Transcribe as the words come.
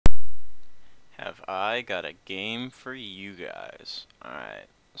Have I got a game for you guys? Alright,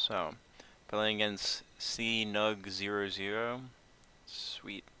 so playing against CNUG00.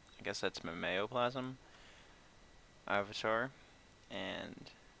 Sweet. I guess that's my Maoplasm avatar.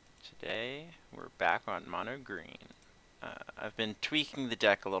 And today we're back on mono green. I've been tweaking the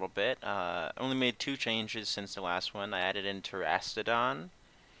deck a little bit. Only made 2 changes since the last one. I added in Terastodon.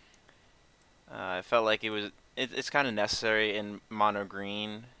 I felt like it's kind of necessary in mono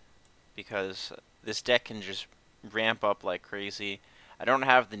green because this deck can just ramp up like crazy. I don't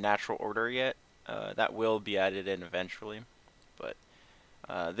have the natural order yet. That will be added in eventually. But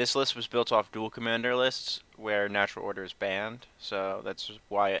this list was built off dual commander lists where natural order is banned. So that's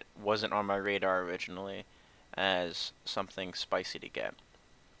why it wasn't on my radar originally as something spicy to get.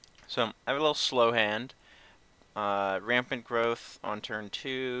 So I have a little slow hand. Rampant growth on turn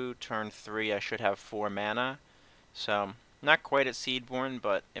 2. Turn 3 I should have 4 mana. So not quite at Seedborn,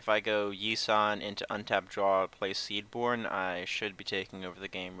 but if I go Yisan into untapped draw, play Seedborn, I should be taking over the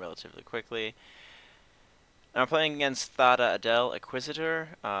game relatively quickly. Now I'm playing against Thada, Adel, Acquisitor.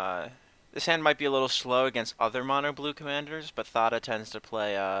 This hand might be a little slow against other mono blue commanders, but Thada tends to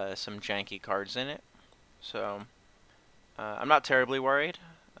play some janky cards in it. So I'm not terribly worried.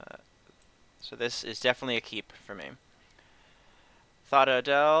 So this is definitely a keep for me. Thada,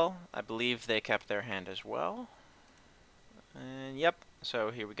 Adel, I believe they kept their hand as well. And yep,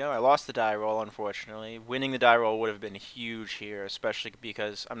 so here we go. I lost the die roll, unfortunately. Winning the die roll would have been huge here, especially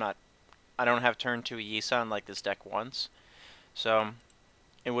because I don't have turn 2 Yisan like this deck wants. So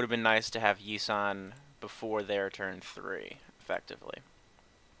it would have been nice to have Yisan before their turn 3, effectively.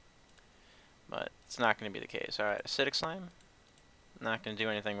 But it's not going to be the case. Alright, Acidic Slime. Not going to do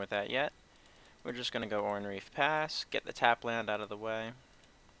anything with that yet. We're just going to go Oran Reef Pass, get the tap land out of the way.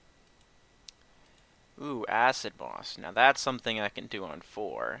 Ooh, Acid Moss. Now that's something I can do on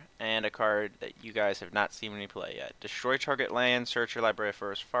 4, and a card that you guys have not seen me play yet. Destroy target land, search your library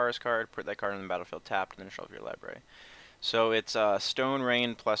for a forest card, put that card on the battlefield tapped, and then shelve your library. So it's Stone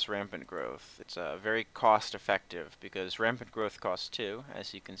Rain plus Rampant Growth. It's very cost effective because Rampant Growth costs 2,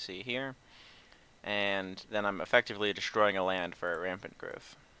 as you can see here, and then I'm effectively destroying a land for a Rampant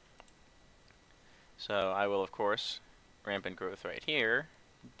Growth. So I will, of course, Rampant Growth right here,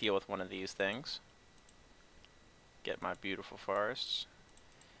 deal with one of these things. Get my beautiful forests.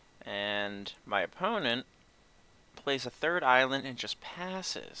 And my opponent plays a 3rd island and just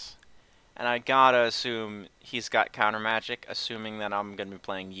passes. And I gotta assume he's got counter magic, assuming that I'm gonna be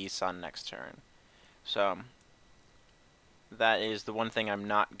playing Yisan next turn. So that is the one thing I'm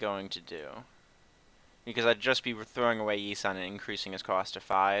not going to do, because I'd just be throwing away Yisan and increasing his cost to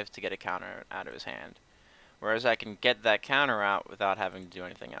 5 to get a counter out of his hand. Whereas I can get that counter out without having to do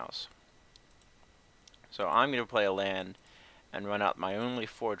anything else. So I'm going to play a land and run out my only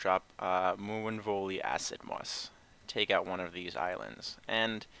 4-drop Muinvoli Acid Moss. Take out one of these islands.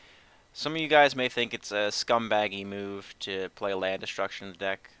 And some of you guys may think it's a scumbaggy move to play land destruction in the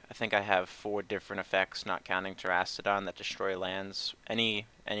deck. I think I have 4 different effects, not counting Terastodon, that destroy lands. Any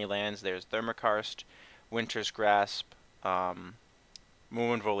lands. There's Thermokarst, Winter's Grasp,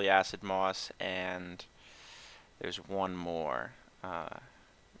 Muinvoli Acid Moss, and there's one more.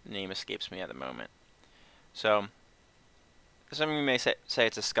 Name escapes me at the moment. So, some of you may say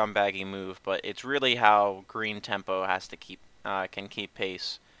it's a scumbaggy move, but it's really how green tempo has to can keep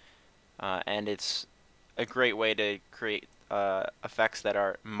pace, and it's a great way to create effects that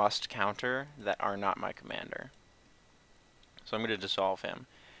are must counter that are not my commander. So I'm going to dissolve him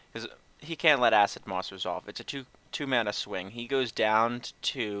because he can't let Acid Moss resolve. It's a two mana swing. He goes down to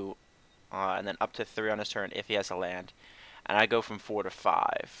 2, and then up to 3 on his turn if he has a land, and I go from 4 to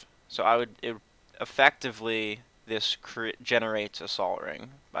 5. So effectively, this generates a Sol Ring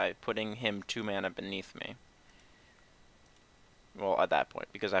by putting him 2 mana beneath me. Well, at that point,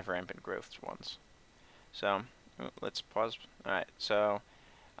 because I've Rampant Growth once. So, let's pause. Alright, so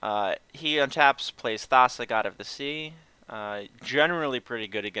he untaps, plays Thassa, God of the Sea. Generally pretty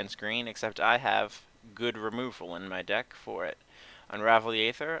good against green, except I have good removal in my deck for it. Unravel the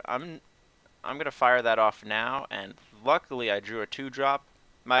Aether. I'm going to fire that off now, and luckily I drew a 2-drop.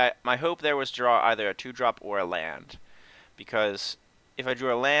 My hope there was to draw either a 2-drop or a land, because if I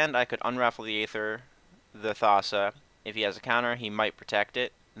drew a land, I could unravel the Aether, the Thassa. If he has a counter, he might protect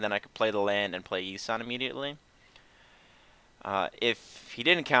it, and then I could play the land and play Yisan immediately. If he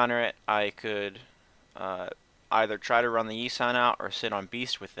didn't counter it, I could either try to run the Yisan out or sit on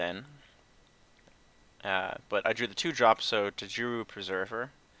Beast Within. But I drew the 2-drop, so Tajuru Preserver.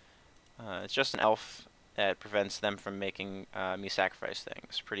 It's just an elf that prevents them from making me sacrifice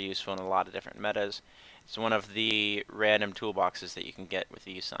things. Pretty useful in a lot of different metas. It's one of the random toolboxes that you can get with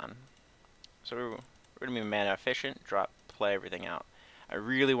Yisan. So we're going to be mana efficient, play everything out. I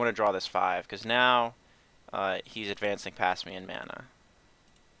really want to draw this 5, because now he's advancing past me in mana.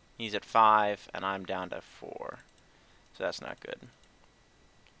 He's at 5, and I'm down to 4. So that's not good.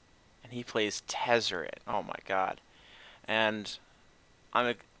 And he plays Tezzeret. Oh my god. And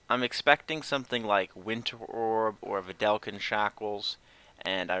I'm expecting something like Winter Orb or Videlkin Shackles,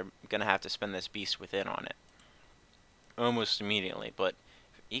 and I'm going to have to spend this Beast Within on it. Almost immediately, but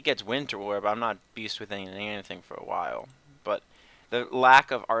if he gets Winter Orb, I'm not Beast Within anything for a while. But the lack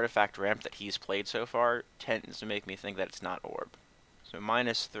of artifact ramp that he's played so far tends to make me think that it's not Orb. So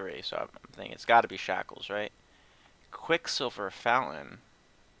 -3, so I'm thinking it's got to be Shackles, right? Quicksilver Fountain.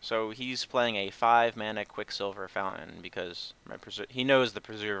 So he's playing a 5-mana Quicksilver Fountain because he knows the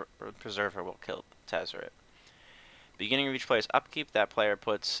Preserver will kill Tezzeret. Beginning of each player's upkeep, that player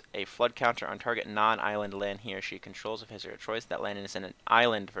puts a flood counter on target non-island land he or she controls of his or her choice. That land is in an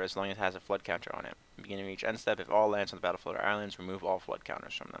island for as long as it has a flood counter on it. Beginning of each end step, if all lands on the battlefield are islands, remove all flood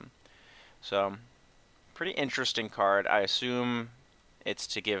counters from them. So, pretty interesting card. I assume it's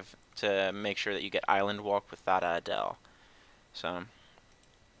to make sure that you get Island Walk with Thada Adel. So,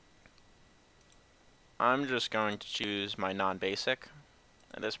 I'm just going to choose my non-basic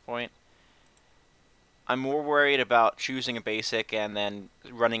at this point. I'm more worried about choosing a basic and then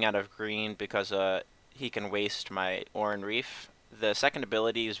running out of green because he can waste my Oran Reef. The second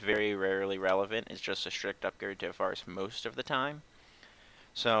ability is very rarely relevant. It's just a strict upgrade to a forest most of the time.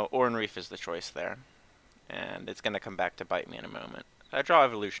 So Oran Reef is the choice there. And it's going to come back to bite me in a moment. I draw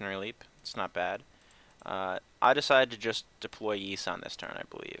Evolutionary Leap. It's not bad. I decided to just deploy Yisan this turn, I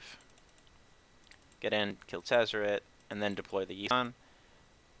believe. Get in, kill Tezzeret, and then deploy the Yisan.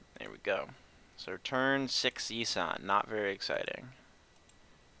 There we go. So turn 6 Yisan, not very exciting.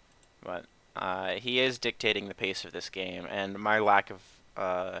 But he is dictating the pace of this game, and my lack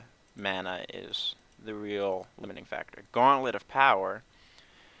of mana is the real limiting factor. Gauntlet of Power.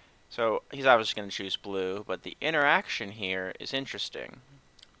 So he's obviously going to choose blue, but the interaction here is interesting.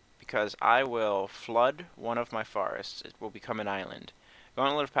 Because I will flood one of my forests, it will become an island.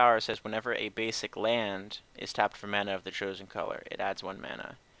 Gauntlet of Power says whenever a basic land is tapped for mana of the chosen color, it adds 1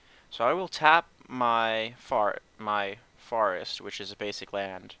 mana. So I will tap my forest, which is a basic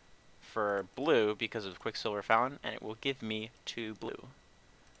land, for blue because of Quicksilver Fountain, and it will give me 2 blue.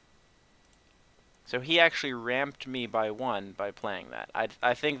 So he actually ramped me by 1 by playing that.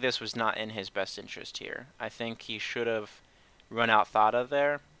 I think this was not in his best interest here. I think he should have run out Thada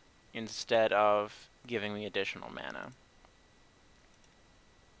there instead of giving me additional mana.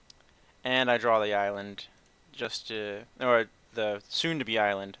 And I draw the island or the soon-to-be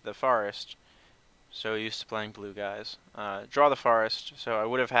island, the forest. So used to playing blue guys. Draw the forest, so I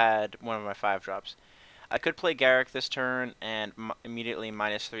would have had one of my 5 drops. I could play Garrick this turn and immediately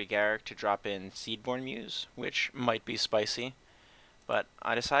 -3 Garrick to drop in Seedborn Muse, which might be spicy. But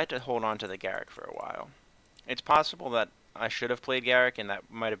I decided to hold on to the Garrick for a while. It's possible that I should have played Garrick and that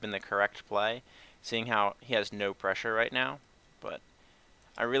might have been the correct play, seeing how he has no pressure right now. But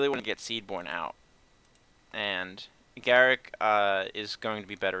I really want to get Seedborn out. And Garrick is going to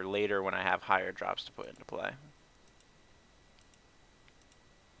be better later when I have higher drops to put into play.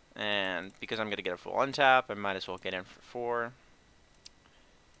 And because I'm going to get a full untap, I might as well get in for 4.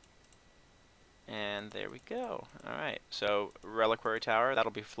 And there we go. Alright, so Reliquary Tower,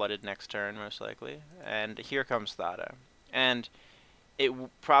 that'll be flooded next turn most likely. And here comes Thada. And it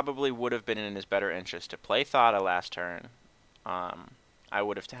probably would have been in his better interest to play Thada last turn. I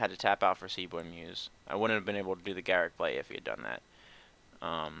would have had to tap out for Seedborn Muse. I wouldn't have been able to do the Garrick play if he had done that.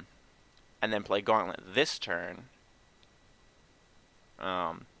 And then play Gauntlet this turn.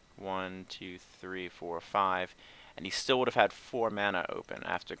 1, 2, 3, 4, 5. And he still would have had 4 mana open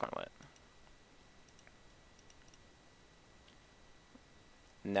after Gauntlet.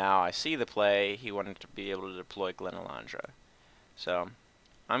 Now I see the play. He wanted to be able to deploy Glenalandra. So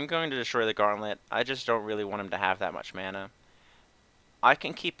I'm going to destroy the Gauntlet. I just don't really want him to have that much mana. I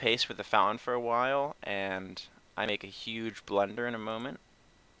can keep pace with the Fountain for a while, and I make a huge blunder in a moment.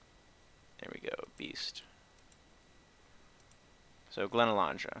 There we go, Beast. So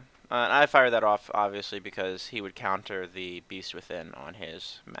Glenalandra. I fired that off, obviously, because he would counter the Beast Within on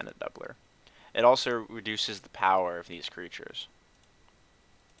his mana doubler. It also reduces the power of these creatures.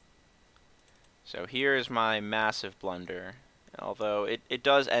 So here is my massive blunder, although it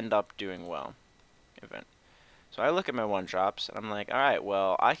does end up doing well. So I look at my 1-drops, and I'm like, alright,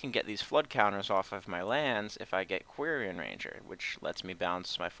 well, I can get these flood counters off of my lands if I get Quirion Ranger, which lets me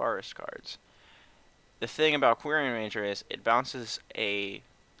bounce my forest cards. The thing about Quirion Ranger is it bounces a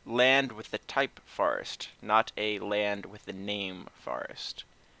land with the type forest, not a land with the name forest.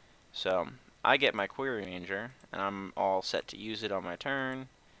 So I get my Query Ranger, and I'm all set to use it on my turn.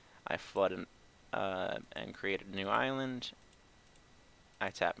 I flood and create a new island. I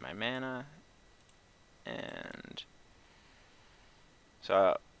tap my mana, and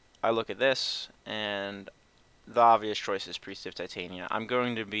so I look at this, and the obvious choice is Priest of Titania. I'm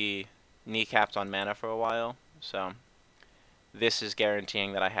going to be kneecapped on mana for a while, so this is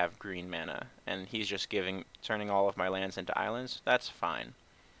guaranteeing that I have green mana, and he's just turning all of my lands into islands. That's fine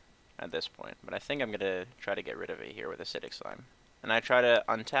at this point, but I think I'm going to try to get rid of it here with Acidic Slime. And I try to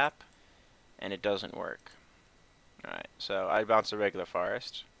untap, and it doesn't work. Alright, so I bounce a regular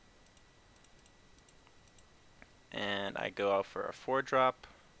forest, and I go out for a 4-drop,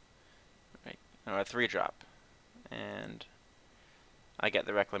 right, no, a 3-drop, and I get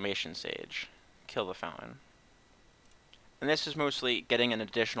the Reclamation Sage, kill the fountain. And this is mostly getting an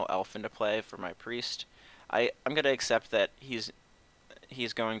additional elf into play for my priest. I'm going to accept that he's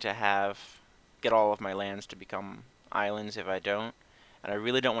going to get all of my lands to become islands if I don't, and I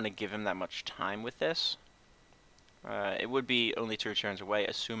really don't want to give him that much time with this. It would be only 2 turns away,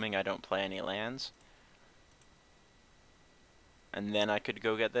 assuming I don't play any lands. And then I could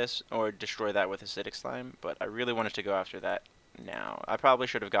go get this, or destroy that with Acidic Slime, but I really wanted to go after that now. I probably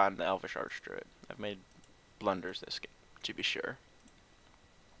should have gotten the Elvish Archdruid. I've made blunders this game, to be sure.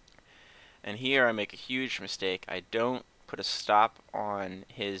 And here I make a huge mistake. I don't put a stop on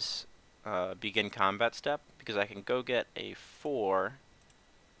his begin combat step, because I can go get a 4.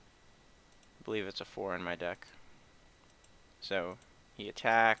 I believe it's a 4 in my deck. So he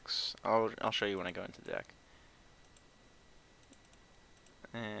attacks. I'll show you when I go into the deck.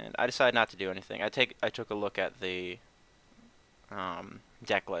 And I decide not to do anything. I took a look at the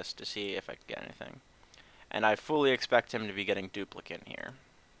deck list to see if I could get anything, and I fully expect him to be getting Duplicate here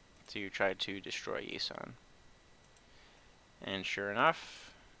to try to destroy Yisan. And sure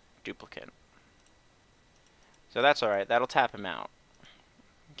enough, Duplicate. So that's alright. That'll tap him out,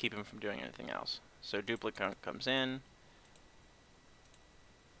 keep him from doing anything else. So Duplicate comes in.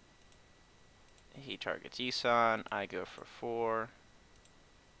 He targets Yisan. I go for 4.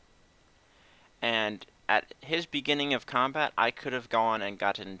 And at his beginning of combat, I could have gone and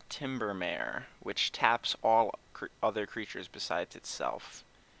gotten Timbermare, which taps all other creatures besides itself,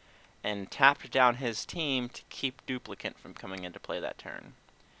 and tapped down his team to keep Duplicate from coming into play that turn.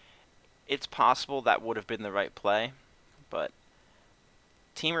 It's possible that would have been the right play, but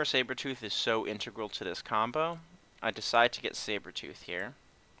Temur Sabertooth is so integral to this combo, I decide to get Sabertooth here.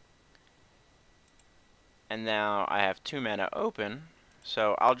 And now I have 2 mana open,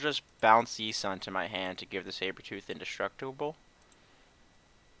 so I'll just bounce Yisan to my hand to give the Sabertooth indestructible,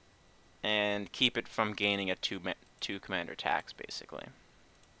 and keep it from gaining a 2 commander tax, basically.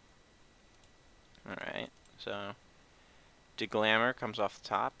 Alright, so Deglamor comes off the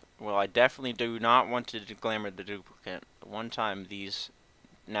top. Well, I definitely do not want to Deglamor the Duplicate. One time these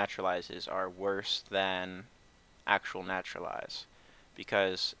naturalizes are worse than actual naturalize,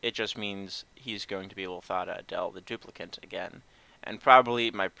 because it just means he's going to be able to Thada Adel the Duplicate again, and probably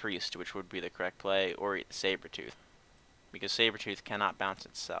eat my priest, which would be the correct play, or eat the Sabertooth, because Sabertooth cannot bounce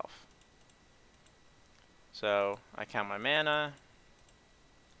itself. So I count my mana.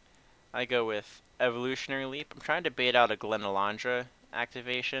 I go with Evolutionary Leap. I'm trying to bait out a Glenalandra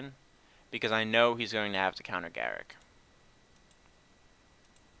activation, because I know he's going to have to counter Garruk.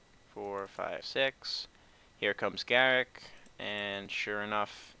 4, 5, 6. Here comes Garruk, and sure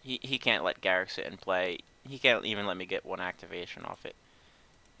enough, he can't let Garruk sit and play. He can't even let me get 1 activation off it,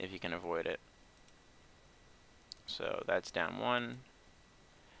 if he can avoid it. So that's down 1.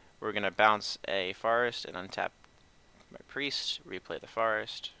 We're going to bounce a forest and untap my priest, replay the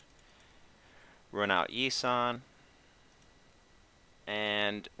forest, run out Yisan,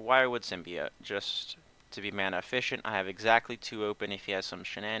 and Wirewood Symbiote, just to be mana efficient. I have exactly 2 open. If he has some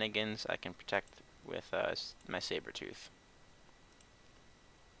shenanigans, I can protect with my Sabertooth.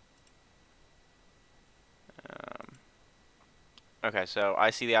 Okay, so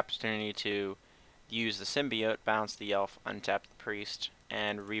I see the opportunity to use the Symbiote, bounce the Elf, untap the Priest,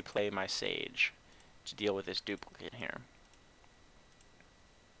 and replay my Sage to deal with this Duplicate here.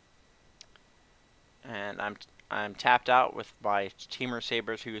 And I'm tapped out with my Temur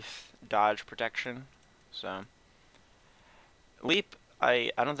Sabertooth dodge protection. So Leap,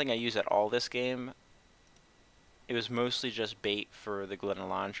 I don't think I use at all this game. It was mostly just bait for the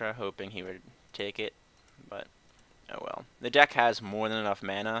Glenalandra, hoping he would take it, but oh well. The deck has more than enough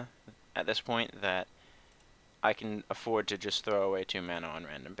mana at this point that I can afford to just throw away 2 mana on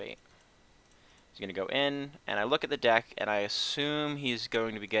random bait. He's going to go in, and I look at the deck, and I assume he's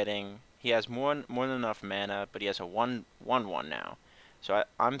going to be getting... He has more than enough mana, but he has a 1/1 now. So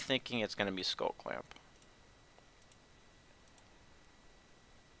I'm thinking it's going to be Skull Clamp.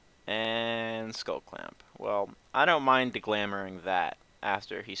 And Skull Clamp. Well, I don't mind deglamoring that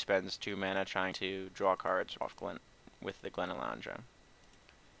after he spends 2 mana trying to draw cards off with the Glenalandra.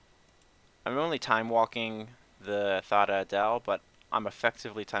 I'm only time walking the Thada Adel, but I'm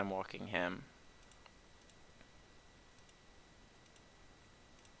effectively time walking him.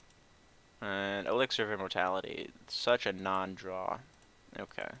 And Elixir of Immortality, such a non-draw.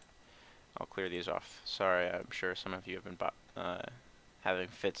 Okay, I'll clear these off. Sorry, I'm sure some of you have been having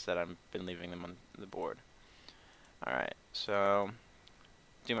fits that I've been leaving them on the board. Alright, so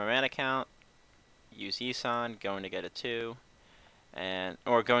do my mana count, use Yisan, going to get a 2,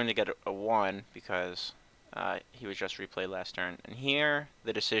 or going to get a 1 because he was just replayed last turn. And here,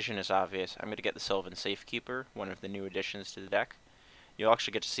 the decision is obvious. I'm going to get the Sylvan Safekeeper, one of the new additions to the deck. You'll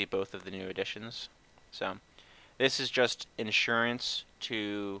actually get to see both of the new additions. So, this is just insurance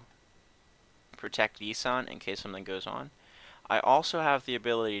to protect Yisan in case something goes on. I also have the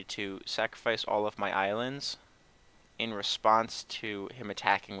ability to sacrifice all of my islands in response to him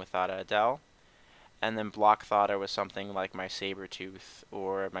attacking with Thada Adel, and then block Thada with something like my Sabertooth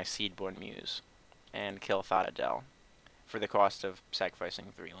or my Seedborn Muse, and kill Thada Adel for the cost of sacrificing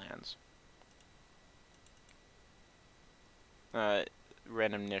 3 lands.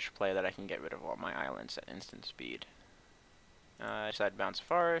 Random niche play that I can get rid of all my islands at instant speed. Decide bounce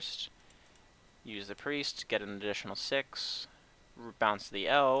Forest, use the Priest, get an additional 6, bounce the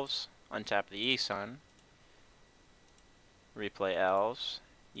Elves, untap the Yisan, replay Elves,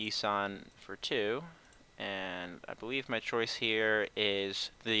 Yisan for 2, and I believe my choice here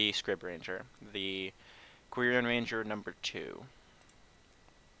is the Scrib Ranger, the Quirion Ranger number 2.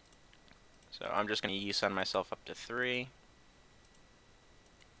 So I'm just going to Yisan myself up to 3.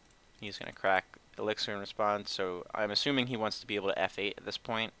 He's going to crack Elixir in response, so I'm assuming he wants to be able to F8 at this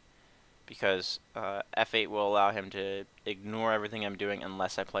point, because F8 will allow him to ignore everything I'm doing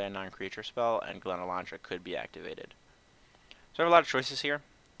unless I play a non-creature spell, and Glenalandra could be activated. So I have a lot of choices here.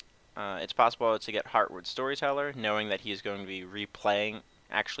 It's possible to get Heartwood Storyteller, knowing that he's going to be replaying,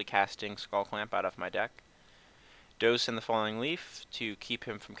 actually casting Skull Clamp out of my deck. Dose in the Falling Leaf to keep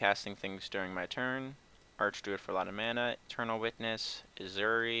him from casting things during my turn. Archdruid for a lot of mana. Eternal Witness,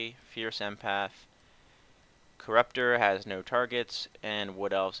 Izuri, Fierce Empath. Corruptor has no targets, and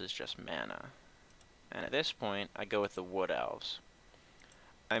Wood Elves is just mana. And at this point, I go with the Wood Elves.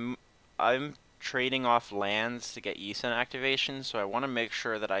 I'm trading off lands to get Yisan activation, so I want to make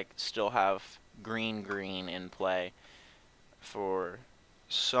sure that I still have green in play for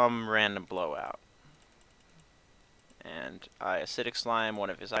some random blowout. And I Acidic Slime one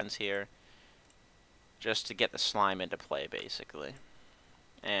of his islands here, just to get the slime into play, basically.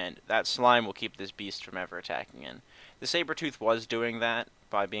 And that slime will keep this beast from ever attacking in. The Sabertooth was doing that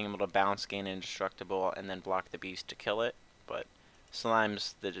by being able to bounce, gain indestructible, and then block the beast to kill it, but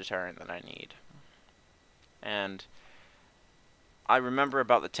slime's the deterrent that I need. And I remember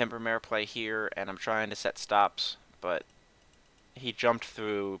about the Timbermare play here, and I'm trying to set stops, but he jumped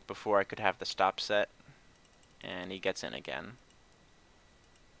through before I could have the stop set, and he gets in again.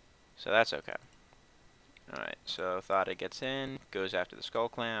 So that's okay. Alright, so Thada gets in, goes after the Skull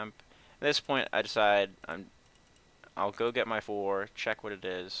Clamp. At this point, I decide I'll go get my 4, check what it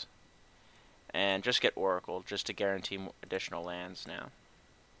is, and just get Oracle, just to guarantee additional lands now.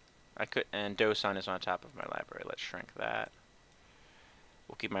 And Dosan is on top of my library. Let's shrink that.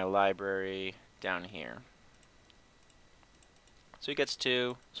 We'll keep my library down here. So he gets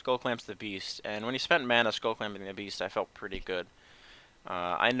 2, Skull Clamps the Beast, and when he spent mana Skull Clamping the Beast, I felt pretty good.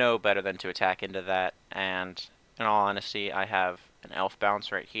 I know better than to attack into that, and in all honesty, I have an Elf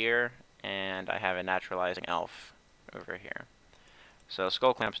Bounce right here, and I have a Naturalizing Elf over here. So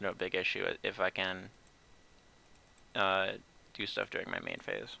Skull Clamp's no big issue if I can do stuff during my main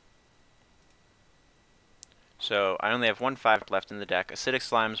phase. So I only have 1 5 left in the deck. Acidic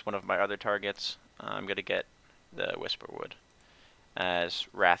Slime's one of my other targets. I'm going to get the Whisperwood as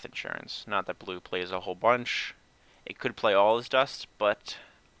Wrath Insurance. Not that blue plays a whole bunch. It could play All Is Dust, but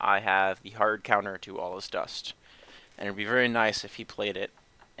I have the hard counter to All Is Dust. And it would be very nice if he played it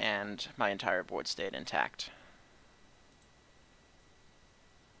and my entire board stayed intact.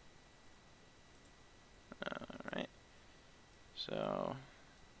 Alright. So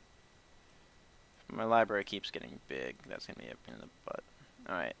my library keeps getting big. That's going to be a pain in the butt.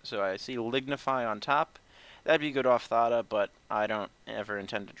 Alright, so I see Lignify on top. That'd be good off Thada, but I don't ever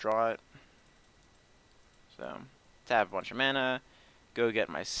intend to draw it. So, tap a bunch of mana. Go get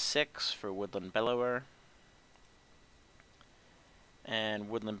my 6 for Woodland Bellower. And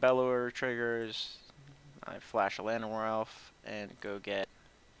Woodland Bellower triggers. I flash a Llanowar Elf and go get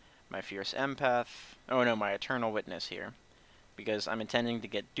my Fierce Empath. Oh no, my Eternal Witness here. Because I'm intending to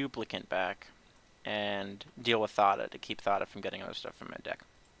get Duplicant back and deal with Thada to keep Thada from getting other stuff from my deck.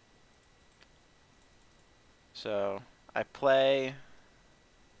 So I play.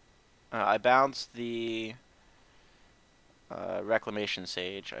 I bounce the Reclamation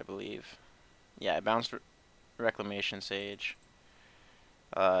Sage, I believe. Yeah, I bounced Reclamation Sage.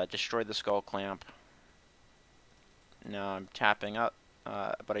 Destroyed the Skull Clamp. Now I'm tapping up,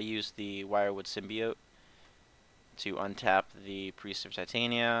 but I used the Wirewood Symbiote to untap the Priest of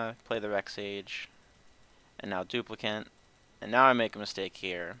Titania, play the Rex Sage, and now Duplicant. And now I make a mistake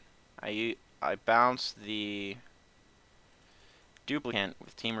here. I bounce the Duplicant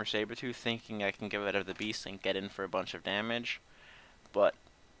with Temur Sabertooth, thinking I can get rid of the beast and get in for a bunch of damage, but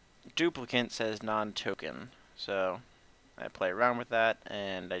Duplicant says non-token, so I play around with that,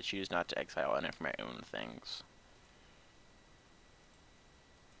 and I choose not to exile any of my own things.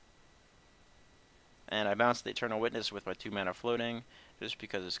 And I bounce the Eternal Witness with my 2 mana floating, just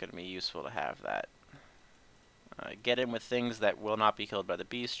because it's going to be useful to have that. Get in with things that will not be killed by the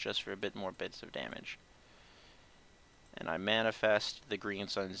beast, just for a bit more bits of damage. And I manifest the Green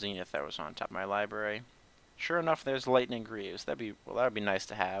Sun Zenith that was on top of my library. Sure enough, there's Lightning Greaves. That would be nice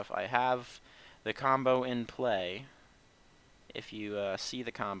to have. I have the combo in play. If you see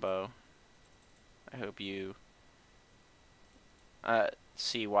the combo, I hope you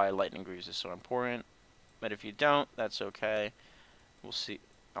see why Lightning Greaves is so important. But if you don't, that's okay. We'll see.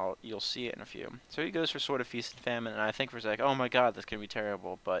 You'll see it in a few. So he goes for Sword of Feast and Famine, and I think for a sec, oh my god, that's gonna be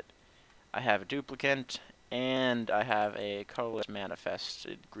terrible. But I have a Duplicant, and I have a colorless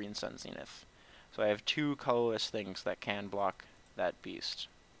manifested Green Sun Zenith. So I have 2 colorless things that can block that beast.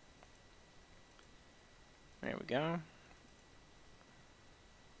 There we go.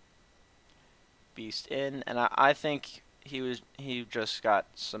 Beast in, and I think he just got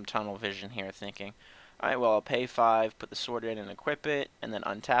some tunnel vision here, thinking, alright, well, I'll pay 5, put the sword in and equip it, and then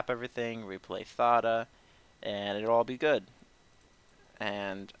untap everything, replay Thada, and it'll all be good.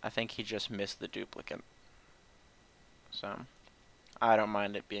 And I think he just missed the Duplicant. So I don't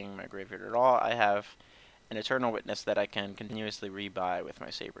mind it being in my graveyard at all. I have an Eternal Witness that I can continuously rebuy with my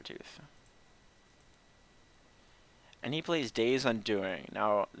Sabertooth. And he plays Days Undoing.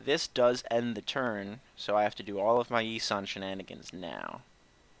 Now, this does end the turn, so I have to do all of my Yisan shenanigans now.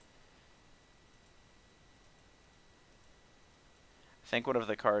 I think one of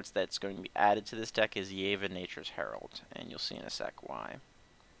the cards that's going to be added to this deck is Yeva Nature's Herald, and you'll see in a sec why.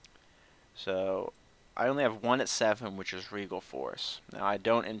 So I only have 1 at 7, which is Regal Force. Now, I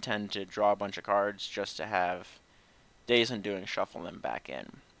don't intend to draw a bunch of cards just to have Days Undoing shuffle them back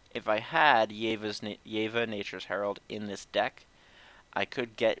in. If I had Yeva Nature's Herald in this deck, I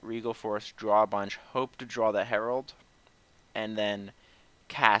could get Regal Force, draw a bunch, hope to draw the Herald, and then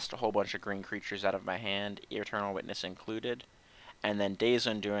cast a whole bunch of green creatures out of my hand, Eternal Witness included, and then Days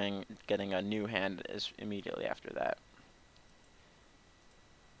Undoing, getting a new hand is immediately after that.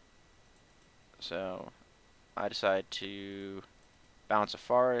 So I decide to bounce a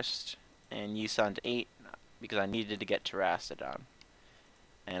Forest and Yisan to 8 because I needed to get Terrastodon.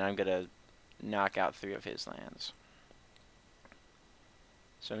 And I'm going to knock out 3 of his lands.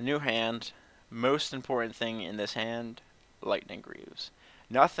 So new hand. Most important thing in this hand, Lightning Greaves.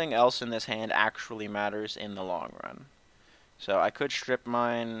 Nothing else in this hand actually matters in the long run. So I could strip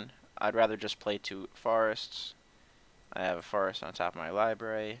mine. I'd rather just play 2 forests. I have a forest on top of my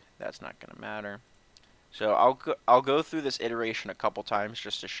library. That's not going to matter. So I'll go through this iteration a couple times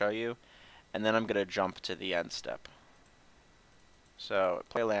just to show you, and then I'm going to jump to the end step. So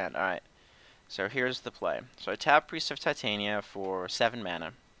play land. Alright. So here's the play. So I tap Priest of Titania for 7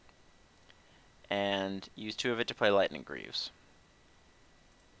 mana, and use 2 of it to play Lightning Greaves.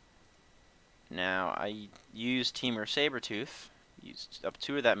 Now I use Temur Sabertooth, use up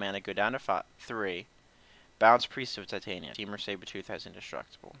 2 of that mana, go down to 3, bounce Priest of Titania. Temur Sabertooth has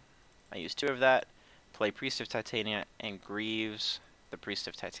Indestructible. I use 2 of that, play Priest of Titania, and Greaves the Priest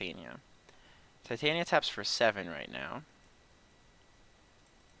of Titania. Titania taps for 7 right now.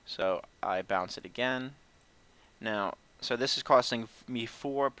 So I bounce it again. Now, so this is costing me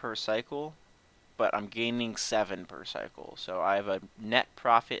 4 per cycle, but I'm gaining 7 per cycle. So I have a net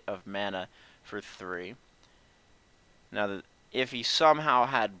profit of mana for 3. Now, if he somehow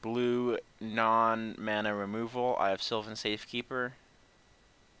had blue non-mana removal, I have Sylvan Safekeeper,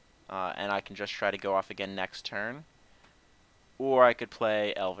 and I can just try to go off again next turn. Or I could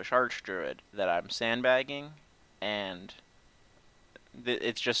play Elvish Archdruid that I'm sandbagging, and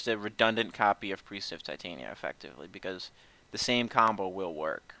it's just a redundant copy of Priest of Titania, effectively, because the same combo will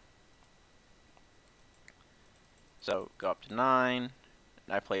work. So go up to 9.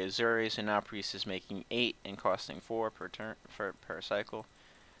 I play Azuri, so now Priest is making 8 and costing 4 per turn per cycle.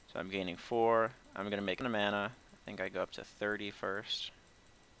 So I'm gaining 4. I'm gonna make a mana. I think I go up to 30 first.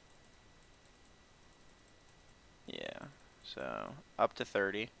 Yeah, so up to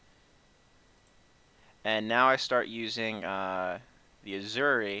 30. And now I start using the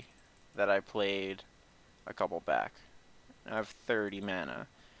Azuri that I played a couple back. I have 30 mana.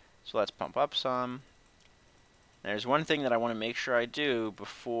 So let's pump up some. There's one thing that I want to make sure I do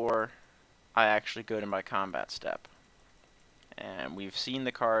before I actually go to my combat step. And we've seen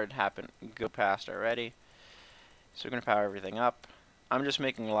the card go past already. So we're going to power everything up. I'm just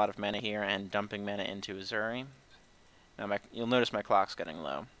making a lot of mana here and dumping mana into Azuri. Now you'll notice my clock's getting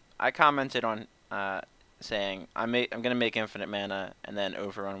low. I commented on saying I'm going to make infinite mana and then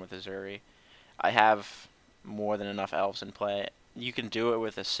overrun with Azuri. I have more than enough elves in play. You can do it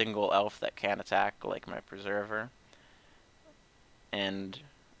with a single elf that can attack, like my Preserver. And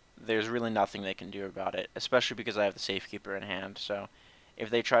there's really nothing they can do about it, especially because I have the Safekeeper in hand. So if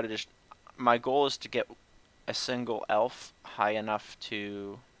they try to just... My goal is to get a single elf high enough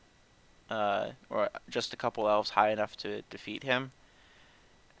to... or just a couple elves high enough to defeat him.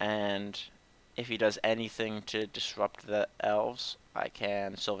 And if he does anything to disrupt the elves, I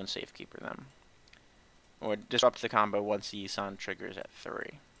can Sylvan Safekeeper them. Or disrupt the combo once Yisan triggers at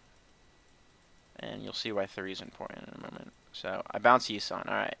 3. And you'll see why 3 is important in a moment. So I bounce Yisan.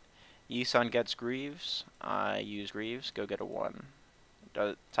 Alright. Yisan gets Greaves. I use Greaves. Go get a 1.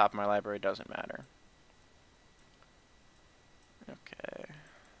 Top of my library doesn't matter. Okay.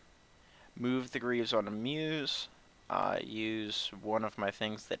 Move the Greaves on a Muse. Use one of my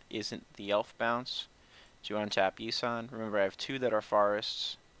things that isn't the Elf Bounce to untap Yisan. Remember, I have 2 that are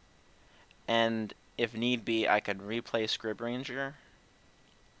forests. And if need be, I can replay Scrib Ranger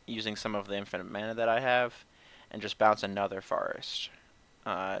using some of the infinite mana that I have and just bounce another forest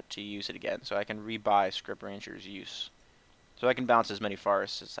to use it again. So I can rebuy Scrib Ranger's use. So I can bounce as many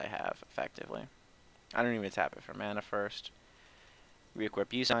forests as I have, effectively. I don't even tap it for mana first. Re-equip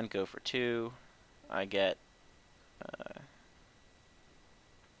Yisan, go for 2. I get...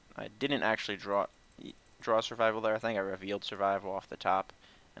 I didn't actually draw Survival there. I think I revealed Survival off the top,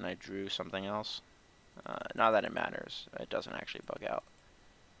 and I drew something else. Not that it matters. It doesn't actually bug out.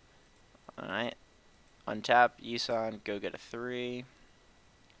 Alright. Untap Yisan, go get a 3.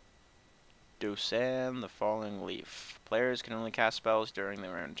 Dosan, the Falling Leaf. Players can only cast spells during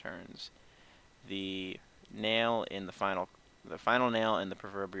their own turns. The nail in the final nail in the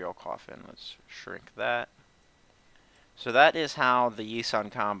proverbial coffin. Let's shrink that. So that is how the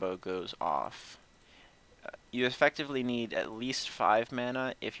Yisan combo goes off. You effectively need at least 5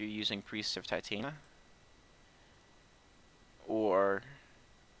 mana if you're using Priests of Titania, or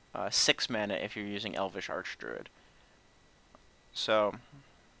 6 mana if you're using Elvish Archdruid. So,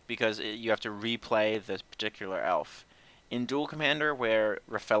 because you have to replay this particular elf. In Dual Commander, where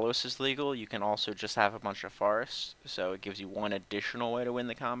Raphelos is legal, you can also just have a bunch of forests, so it gives you one additional way to win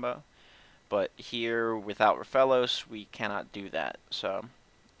the combo. But here, without Raphelos, we cannot do that. So,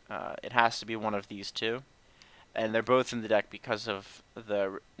 it has to be one of these 2. And they're both in the deck because of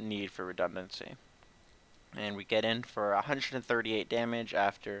the need for redundancy. And we get in for 138 damage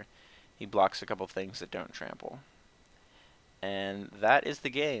after he blocks a couple things that don't trample. And that is the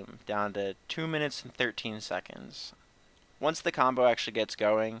game, down to 2 minutes and 13 seconds. Once the combo actually gets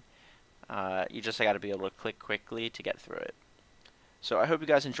going, you just got to be able to click quickly to get through it. So I hope you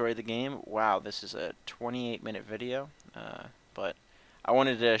guys enjoyed the game. Wow, this is a 28-minute video, but I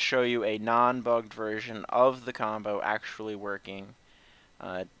wanted to show you a non-bugged version of the combo actually working.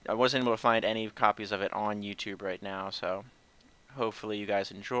 I wasn't able to find any copies of it on YouTube right now, so hopefully you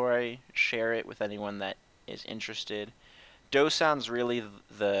guys enjoy. Share it with anyone that is interested. Dosan's really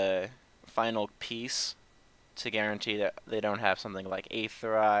the final piece to guarantee that they don't have something like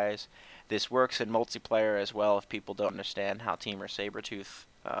Aetherize. This works in multiplayer as well if people don't understand how Temur Sabertooth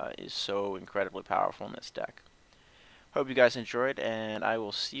is so incredibly powerful in this deck. Hope you guys enjoyed, and I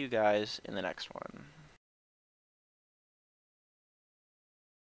will see you guys in the next one.